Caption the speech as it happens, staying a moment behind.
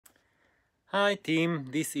Hi team,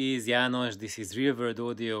 this is János, this is Real World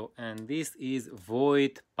Audio, and this is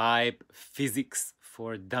Voigt Pipe Physics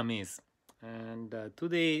for Dummies. And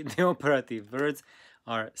today the operative words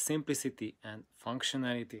are simplicity and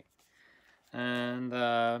functionality. And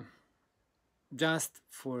just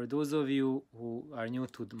for those of you who are new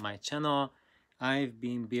to my channel, I've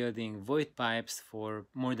been building Voigt pipes for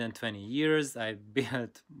more than 20 years. I've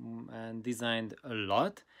built and designed a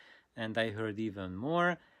lot, and I heard even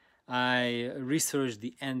more. I researched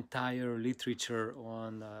the entire literature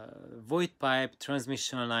on Voigt pipe,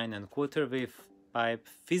 transmission line, and quarter wave pipe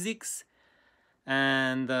physics,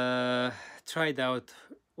 and tried out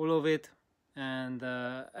all of it. And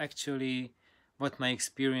actually, what my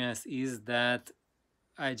experience is that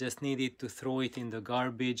I just needed to throw it in the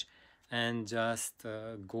garbage and just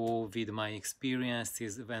go with my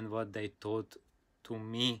experiences and what they taught to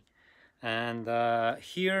me. And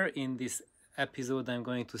here in this episode I'm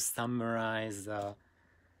going to summarize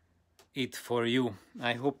it for you.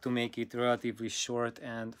 I hope to make it relatively short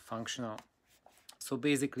and functional. So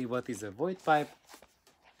basically, what is a Voigt pipe?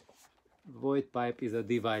 Voigt pipe is a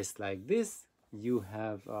device like this. You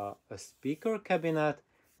have a speaker cabinet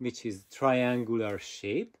which is triangular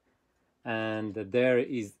shape, and there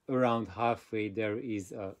is around halfway there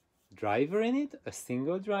is a driver in it, a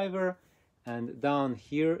single driver, and down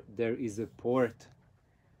here there is a port.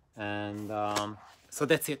 And so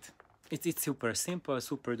that's it. It's super simple,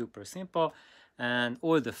 super duper simple, and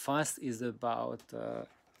all the fuss is about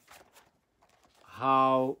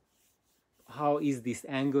how is this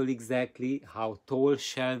angle exactly, how tall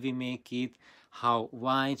shall we make it, how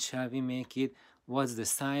wide shall we make it, what's the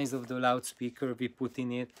size of the loudspeaker we put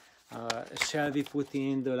in it, shall we put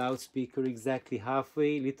in the loudspeaker exactly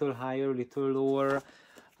halfway, little higher, little lower,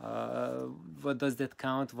 what does that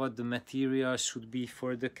count, what the material should be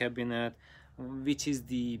for the cabinet, which is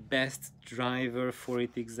the best driver for it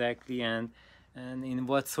exactly, and in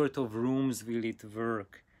what sort of rooms will it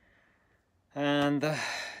work. And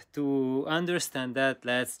to understand that,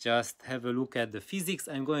 let's just have a look at the physics.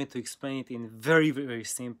 I'm going to explain it in very, very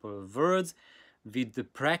simple words with the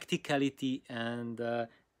practicality and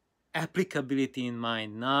applicability in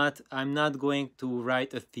mind. I'm not going to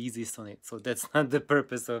write a thesis on it, so that's not the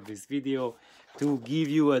purpose of this video, to give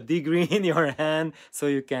you a degree in your hand so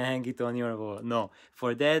you can hang it on your wall. No,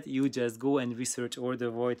 for that you just go and research all the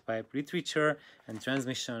Voigt pipe literature and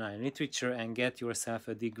transmission line literature and get yourself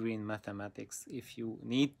a degree in mathematics if you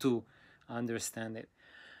need to understand it.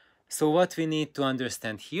 So what we need to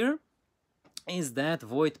understand here is that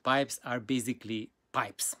Voigt pipes are basically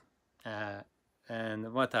pipes.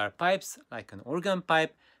 And what are pipes? Like an organ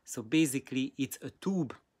pipe. So basically it's a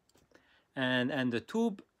tube, and the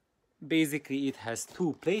tube, basically it has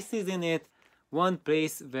two places in it. One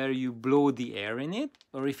place where you blow the air in it,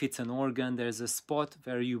 or if it's an organ, there's a spot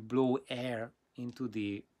where you blow air into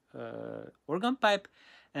the organ pipe,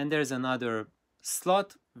 and there's another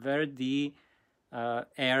slot where the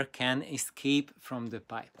air can escape from the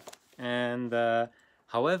pipe. And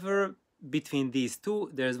however, between these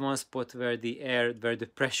two, there's one spot where the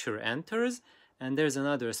pressure enters, and there's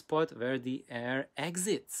another spot where the air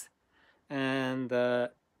exits. And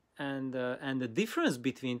the difference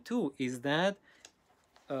between two is that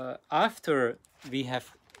after we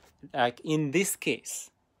have, like in this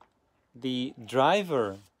case, the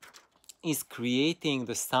driver is creating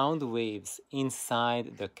the sound waves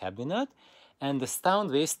inside the cabinet, and the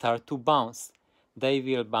sound waves start to bounce. They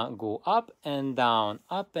will go up and down,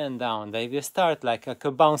 up and down. They will start like a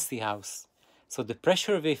bouncy house. So the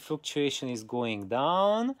pressure wave fluctuation is going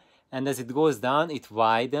down, and as it goes down, it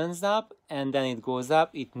widens up, and then it goes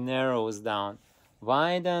up, it narrows down.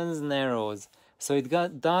 Widens, narrows. So it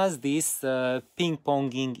does this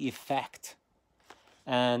ping-ponging effect.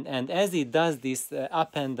 And as it does this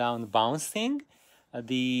up and down bouncing,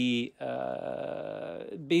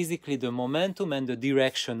 basically the momentum and the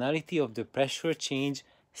directionality of the pressure change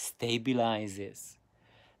stabilizes.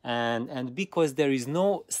 And because there is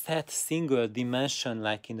no set single dimension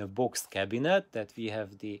like in a box cabinet, that we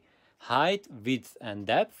have the height, width, and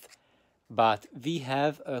depth, but we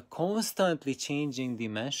have a constantly changing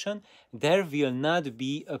dimension, there will not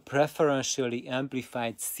be a preferentially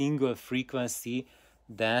amplified single frequency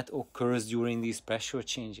that occurs during these pressure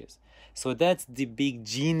changes. So that's the big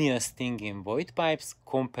genius thing in Voigt pipes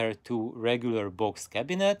compared to regular box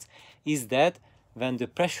cabinets, is that when the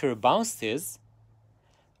pressure bounces,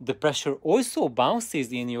 the pressure also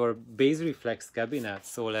bounces in your base reflex cabinet.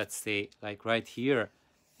 So let's say like right here,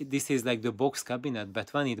 this is like the box cabinet,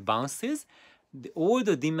 but when it bounces, all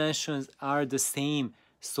the dimensions are the same.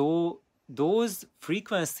 So those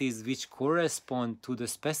frequencies which correspond to the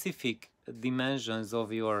specific dimensions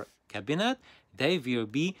of your cabinet, they will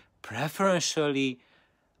be preferentially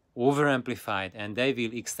overamplified and they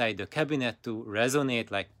will excite the cabinet to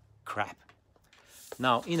resonate like crap.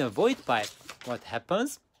 Now, in a Voigt pipe, what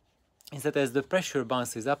happens is that as the pressure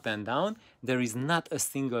bounces up and down, there is not a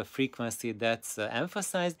single frequency that's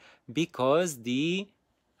emphasized because the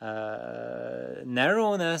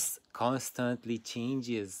narrowness constantly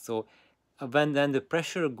changes. So when then the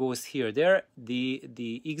pressure goes here, there,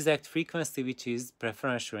 the exact frequency, which is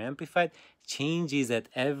preferentially amplified, changes at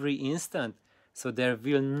every instant. So there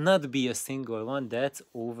will not be a single one that's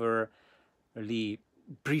overly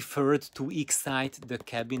preferred to excite the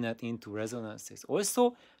cabinet into resonances.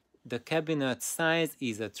 Also, the cabinet size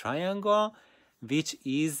is a triangle, which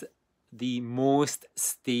is the most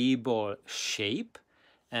stable shape,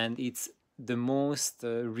 and it's the most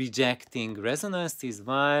rejecting resonances,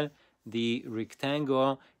 while the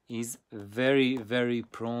rectangle is very, very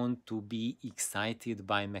prone to be excited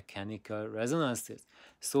by mechanical resonances.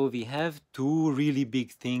 So we have two really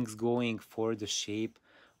big things going for the shape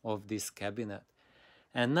of this cabinet.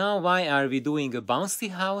 And now, why are we doing a bouncy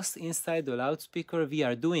house inside the loudspeaker? We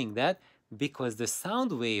are doing that because the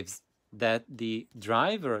sound waves that the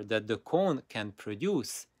driver, that the cone can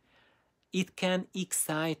produce, it can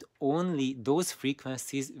excite only those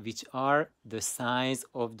frequencies which are the size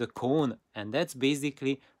of the cone, and that's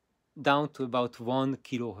basically down to about 1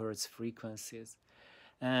 kilohertz frequencies.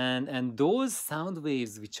 And those sound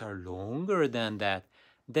waves which are longer than that,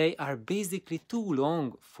 they are basically too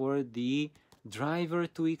long for the driver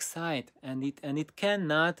to excite, and it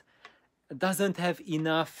cannot, doesn't have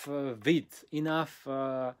enough width, enough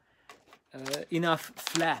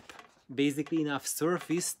flap, basically enough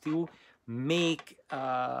surface to make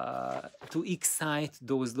to excite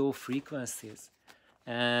those low frequencies.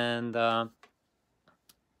 And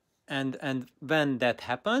when that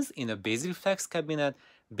happens in a bass reflex cabinet,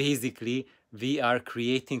 basically we are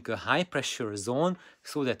creating a high pressure zone,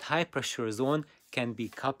 so that high pressure zone can be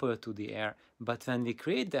coupled to the air. But when we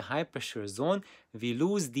create the high pressure zone, we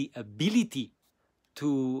lose the ability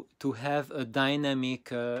to have a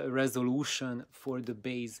dynamic resolution for the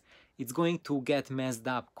bass. It's going to get messed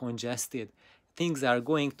up, congested. Things are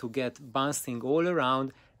going to get bouncing all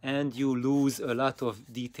around, and you lose a lot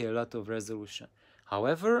of detail, a lot of resolution.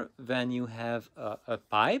 However, when you have a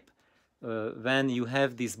pipe, when you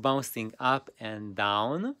have this bouncing up and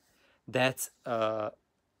down, that's a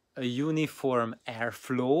uniform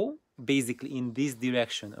airflow, basically in this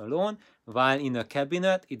direction alone, while in a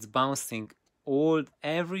cabinet it's bouncing all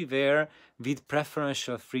everywhere with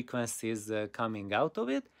preferential frequencies coming out of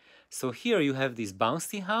it. So here you have this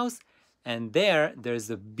bouncy house, and there's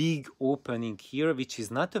a big opening here, which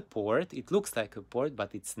is not a port. It looks like a port,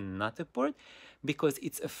 but it's not a port because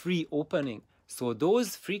it's a free opening. So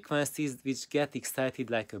those frequencies which get excited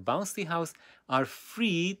like a bouncy house are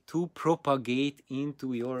free to propagate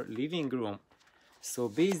into your living room. So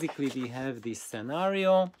basically we have this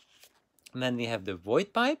scenario when we have the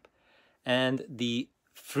Voigt pipe, and the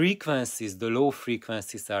frequencies, the low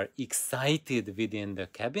frequencies, are excited within the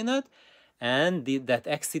cabinet, and that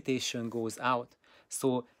excitation goes out.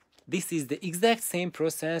 So this is the exact same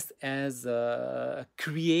process as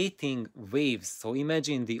creating waves. So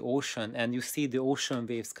imagine the ocean, and you see the ocean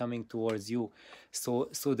waves coming towards you. So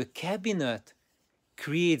the cabinet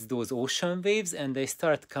creates those ocean waves, and they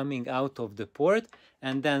start coming out of the port,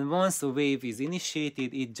 and then once a wave is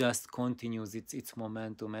initiated, it just continues its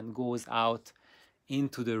momentum and goes out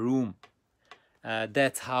into the room.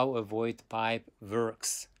 That's how a Voigt pipe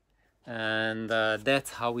works, and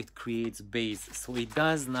that's how it creates bass. So it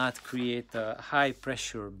does not create a high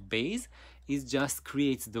pressure bass, it just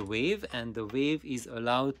creates the wave, and the wave is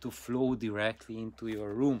allowed to flow directly into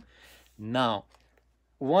your room. Now,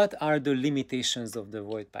 what are the limitations of the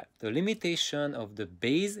Voigt pipe? The limitation of the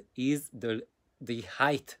bass is the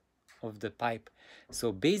height of the pipe.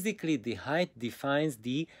 So basically the height defines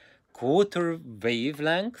the quarter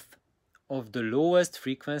wavelength of the lowest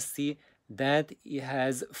frequency that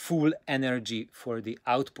has full energy for the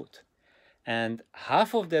output. And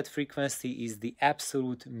half of that frequency is the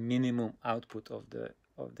absolute minimum output of the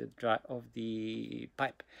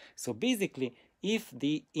pipe. So basically, if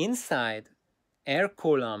the inside air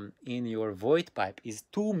column in your Voigt pipe is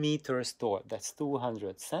 2 meters tall, that's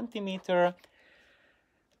 200 centimeters,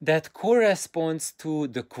 that corresponds to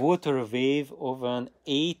the quarter wave of an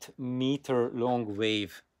 8-meter long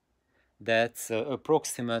wave. That's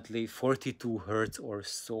approximately 42 hertz or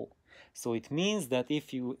so. So it means that if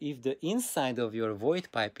the inside of your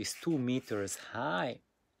Voigt pipe is 2 meters high,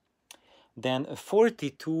 then a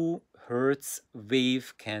 42 hertz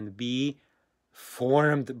wave can be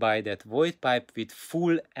formed by that Voigt pipe with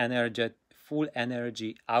full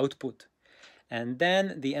energy output. And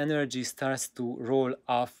then the energy starts to roll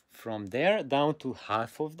off from there down to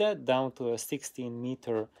half of that, down to a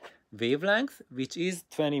 16-meter wavelength, which is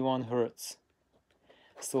 21 hertz.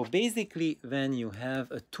 So basically, when you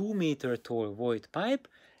have a 2-meter tall Voigt pipe,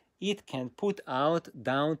 it can put out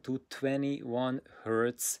down to 21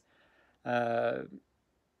 hertz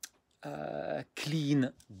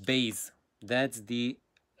clean bass. That's the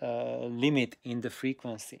limit in the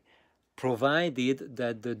frequency, provided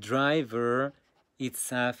that the driver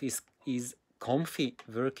itself is comfy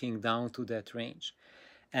working down to that range.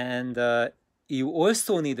 And you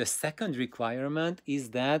also need a second requirement,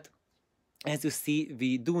 is that, as you see,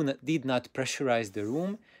 we did not pressurize the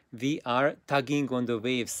room. We are tugging on the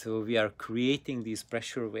waves, so we are creating these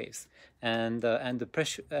pressure waves, and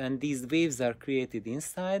these waves are created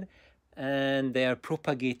inside, and they are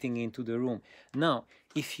propagating into the room. Now,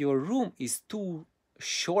 if your room is too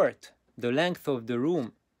short, the length of the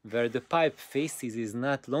room where the pipe faces is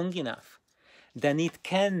not long enough, then it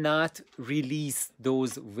cannot release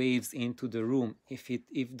those waves into the room. If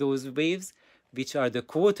those waves, which are the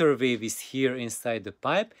quarter wave, is here inside the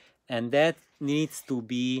pipe, and that needs to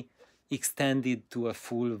be extended to a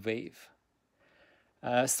full wave.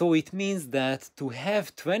 So it means that to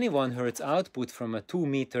have 21 hertz output from a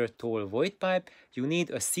 2-meter tall Voigt pipe, you need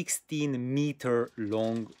a 16-meter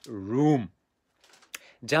long room.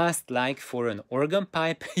 Just like for an organ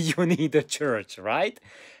pipe, you need a church, right?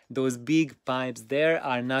 Those big pipes there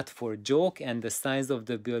are not for joke, and the size of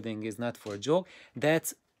the building is not for joke.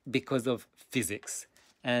 That's because of physics.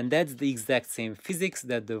 And that's the exact same physics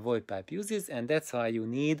that the Voigt pipe uses, and that's why you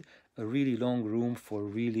need a really long room for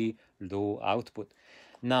really low output.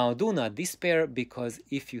 Now, do not despair, because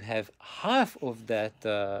if you have half of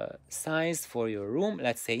that size for your room,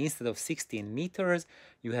 let's say instead of 16 meters,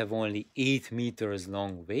 you have only 8 meters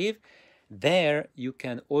long wave, there you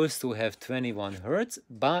can also have 21 hertz,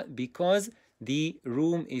 but because the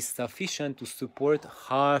room is sufficient to support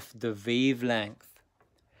half the wavelength.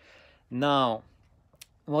 Now,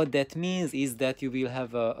 what that means is that you will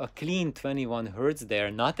have a clean 21 hertz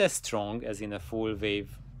there, not as strong as in a full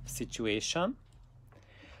wave situation.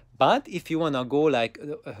 But if you want to go like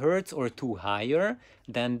a hertz or two higher,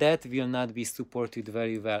 then that will not be supported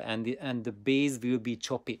very well, and the bass will be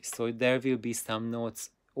choppy. So there will be some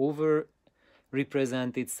notes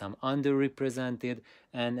over-represented, some under-represented,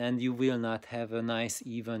 and you will not have a nice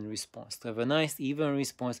even response. To have a nice even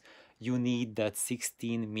response, you need that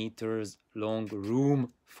 16 meters long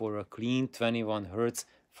room for a clean 21 hertz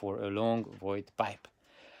for a long Voigt pipe.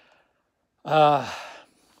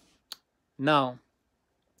 Now,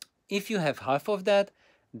 if you have half of that,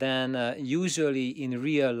 then usually in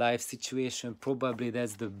real life situation, probably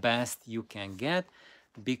that's the best you can get,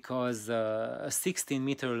 because a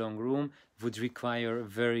 16-meter long room would require a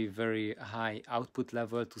very, very high output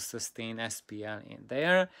level to sustain SPL in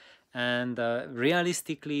there. And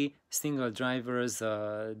realistically, single drivers,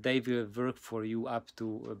 they will work for you up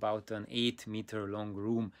to about an 8-meter long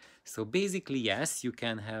room. So basically, yes, you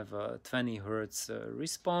can have a 20 hertz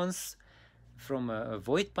response from a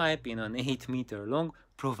Voigt pipe in an 8-meter long,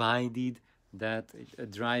 provided that a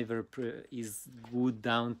driver is good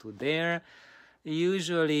down to there.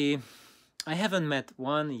 Usually, I haven't met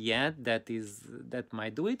one yet that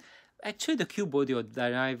might do it. Actually, the cube audio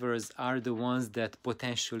drivers are the ones that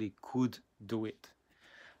potentially could do it,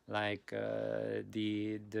 like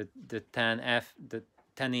the 10F, the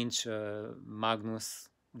 10-inch Magnus,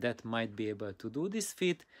 that might be able to do this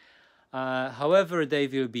fit. However, they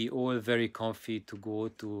will be all very comfy to go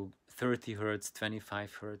to 30 hertz,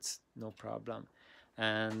 25 hertz, no problem.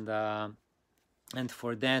 And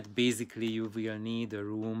for that, basically, you will need a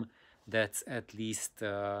room that's at least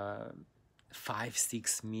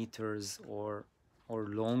 5-6 meters or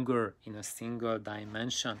longer in a single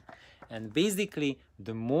dimension. And basically,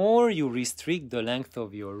 the more you restrict the length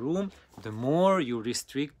of your room, the more you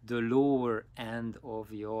restrict the lower end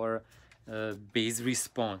of your bass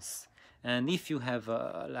response. And if you have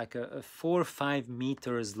like a 4 or 5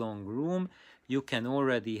 meters long room, you can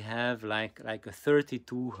already have like a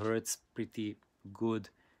 32 hertz pretty good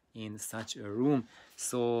in such a room.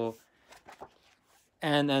 So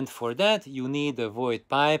and for that you need a Voigt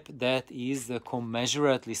pipe that is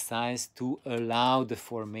commensurately sized to allow the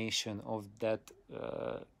formation of that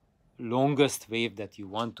longest wave that you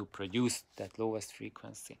want to produce, that lowest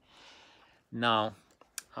frequency. Now,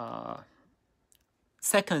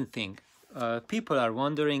 second thing, people are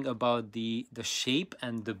wondering about the shape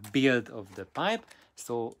and the build of the pipe.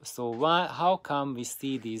 So how come we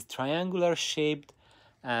see these triangular shaped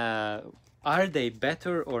are they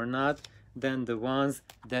better or not than the ones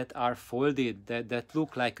that are folded, that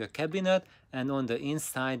look like a cabinet, and on the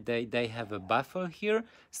inside they have a baffle here?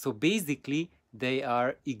 So basically they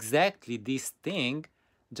are exactly this thing,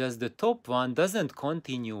 just the top one doesn't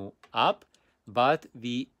continue up, but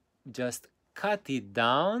we just cut it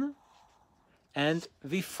down and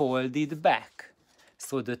we fold it back.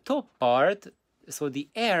 So the top part, so the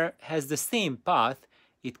air has the same path.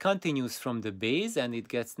 It continues from the base and it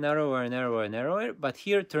gets narrower, narrower, narrower, but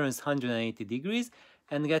here turns 180 degrees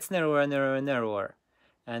and gets narrower, narrower, narrower.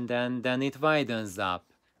 And then it widens up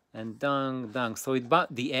and dung. So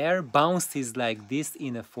the air bounces like this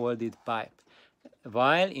in a folded pipe,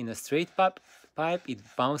 while in a straight pipe it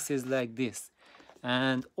bounces like this.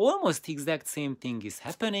 And almost exact same thing is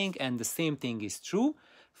happening, and the same thing is true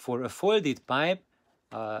for a folded pipe.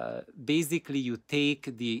 Basically you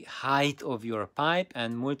take the height of your pipe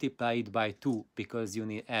and multiply it by 2, because you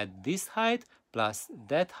need add this height plus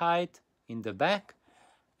that height in the back,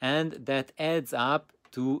 and that adds up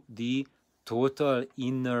to the total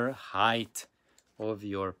inner height of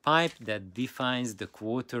your pipe that defines the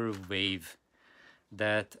quarter wave.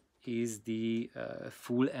 That is the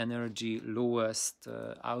full energy lowest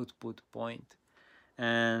output point.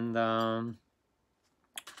 And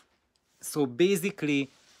so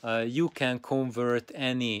basically you can convert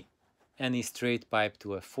any straight pipe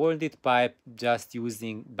to a folded pipe just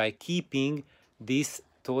by keeping this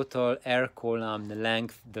total air column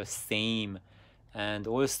length the same, and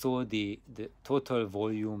also the total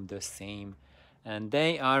volume the same, and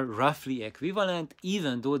they are roughly equivalent,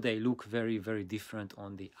 even though they look very, very different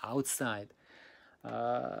on the outside.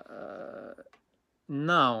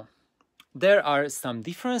 Now there are some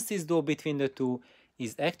differences though between the two.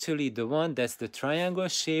 Is actually the one that's the triangle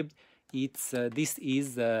shaped. This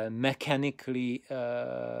is mechanically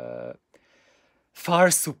far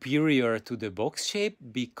superior to the box shape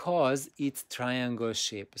because it's triangle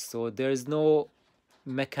shape. So there's no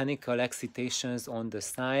mechanical excitations on the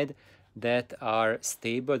side that are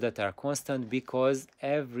stable, that are constant, because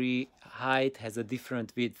every height has a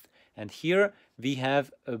different width. And here we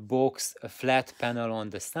have a box, a flat panel on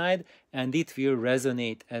the side, and it will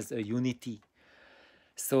resonate as a unity.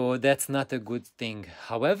 So that's not a good thing.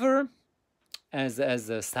 However, as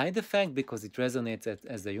a side effect, because it resonates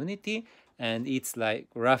as a unity and it's like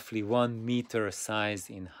roughly 1 meter size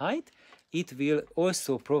in height, it will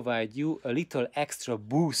also provide you a little extra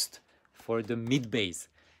boost for the mid bass.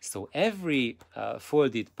 So every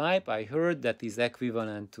folded pipe, I heard, that is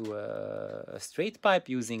equivalent to a straight pipe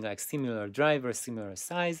using like similar driver, similar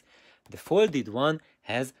size, the folded one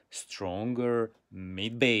has stronger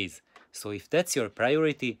mid bass. So if that's your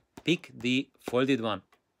priority, pick the folded one.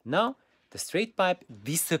 Now the straight pipe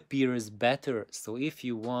disappears better. So if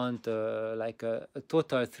you want like a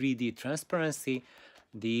total 3D transparency,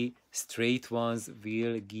 the straight ones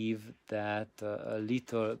will give that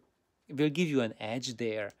will give you an edge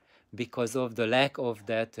there, because of the lack of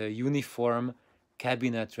that uniform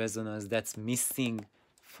cabinet resonance that's missing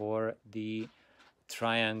for the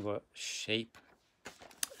triangle shape.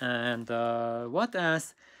 And what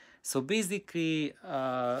else? So basically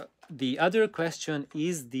the other question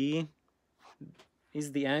is the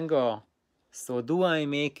angle. So do I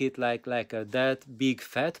make it like that big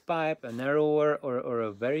fat pipe, a narrower, or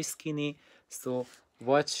a very skinny? So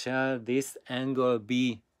what shall this angle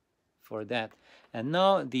be for that? And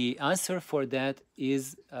now the answer for that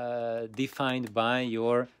is defined by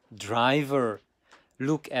your driver.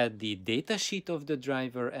 Look at the datasheet of the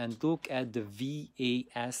driver and look at the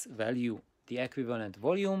VAS value, the equivalent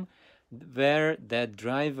volume, where that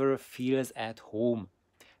driver feels at home.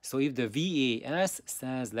 So if the VAS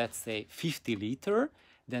says, let's say 50 liter,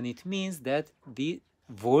 then it means that the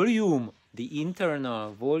volume, the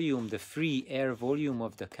internal volume, the free air volume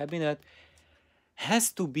of the cabinet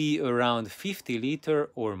has to be around 50 liter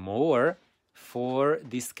or more for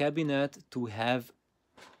this cabinet to have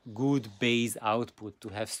good bass output, to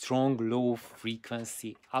have strong low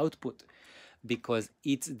frequency output, because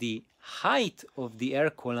it's the height of the air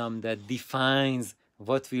column that defines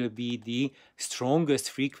what will be the strongest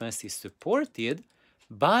frequency supported,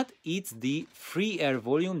 but it's the free air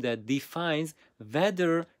volume that defines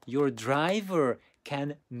whether your driver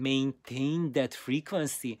can maintain that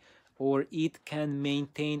frequency or it can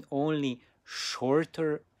maintain only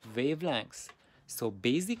shorter wavelengths. So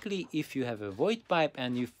basically, if you have a Voigt pipe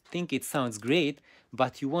and you think it sounds great,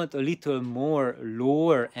 but you want a little more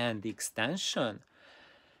lower end extension,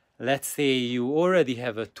 let's say you already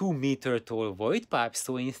have a 2 meter tall Voigt pipe,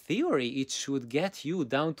 so in theory it should get you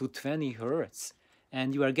down to 20 Hertz,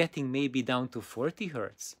 and you are getting maybe down to 40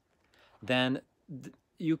 Hertz. Then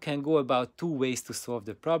you can go about two ways to solve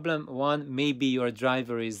the problem. One, maybe your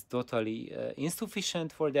driver is totally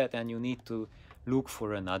insufficient for that and you need to look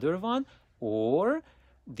for another one, or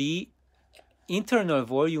the internal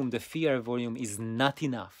volume, the free air volume, is not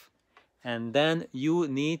enough. And then you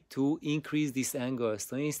need to increase this angle.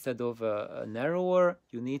 So instead of a narrower,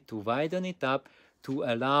 you need to widen it up to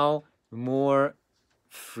allow more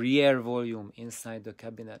free air volume inside the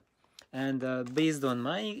cabinet. And based on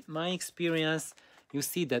my experience, you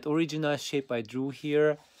see that original shape I drew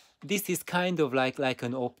here, this is kind of like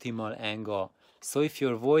an optimal angle. So if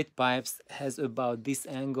your Voigt pipes has about this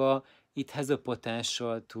angle, it has a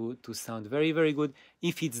potential to sound very, very good.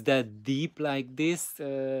 If it's that deep like this,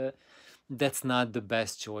 that's not the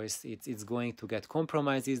best choice. It's going to get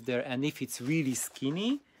compromises there. And if it's really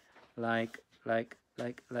skinny, like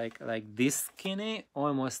this skinny,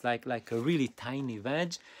 almost like a really tiny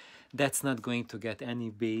wedge, that's not going to get any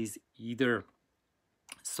bass either.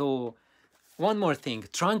 So one more thing,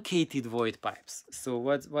 truncated Voigt pipes. So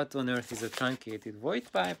what on earth is a truncated Voigt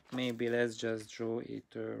pipe? Maybe let's just draw it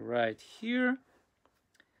right here.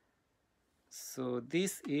 So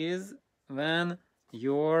this is when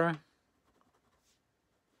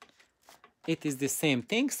it is the same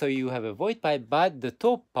thing. So you have a Voigt pipe, but the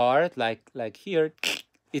top part, like here,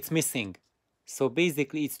 it's missing. So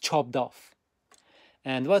basically it's chopped off.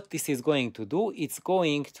 And what this is going to do, it's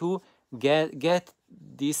going to get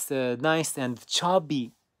this nice and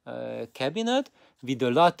chubby cabinet with a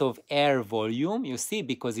lot of air volume, you see,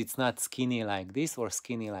 because it's not skinny like this or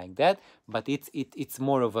skinny like that, but it's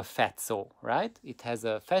more of a fatso, right? It has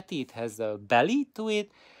a fatty, it has a belly to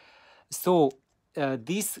it. So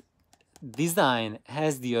this design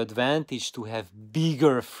has the advantage to have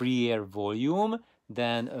bigger free air volume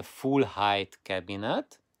than a full height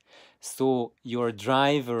cabinet. So your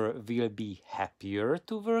driver will be happier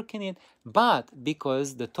to work in it, but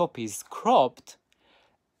because the top is cropped,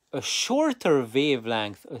 a shorter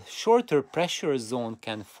wavelength, a shorter pressure zone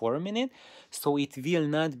can form in it, so it will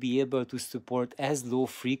not be able to support as low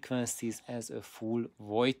frequencies as a full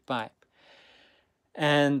Voigt pipe.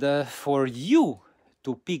 And for you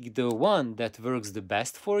to pick the one that works the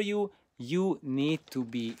best for you, you need to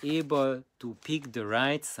be able to pick the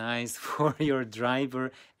right size for your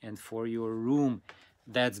driver and for your room.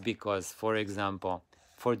 That's because, for example,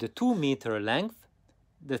 for the 2-meter length,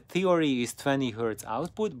 the theory is 20 Hz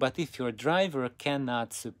output, but if your driver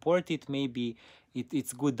cannot support it, maybe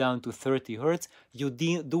it's good down to 30 Hz, you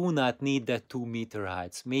do not need that 2-meter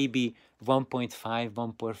heights. Maybe 1.5,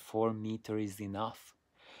 1.4 meter is enough.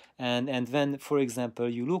 And when, for example,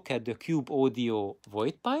 you look at the Cube Audio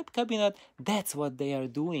Voigt pipe cabinet, that's what they are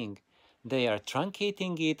doing. They are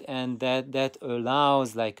truncating it, and that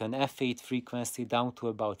allows like an F8 frequency down to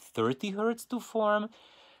about 30 Hz to form,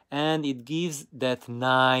 and it gives that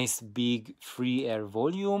nice big free air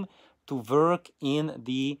volume to work in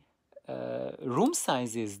the room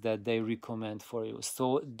sizes that they recommend for you.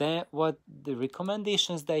 So what the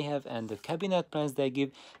recommendations they have and the cabinet plans they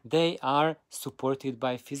give, they are supported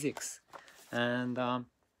by physics. And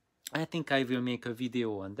I think I will make a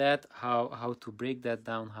video on that, how to break that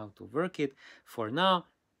down, how to work it. For now,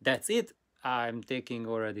 that's it. I'm taking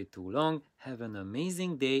already too long. Have an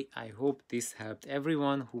amazing day. I hope this helped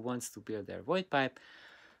everyone who wants to build their Voigt pipe.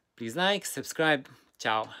 Please like, subscribe.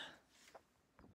 Ciao.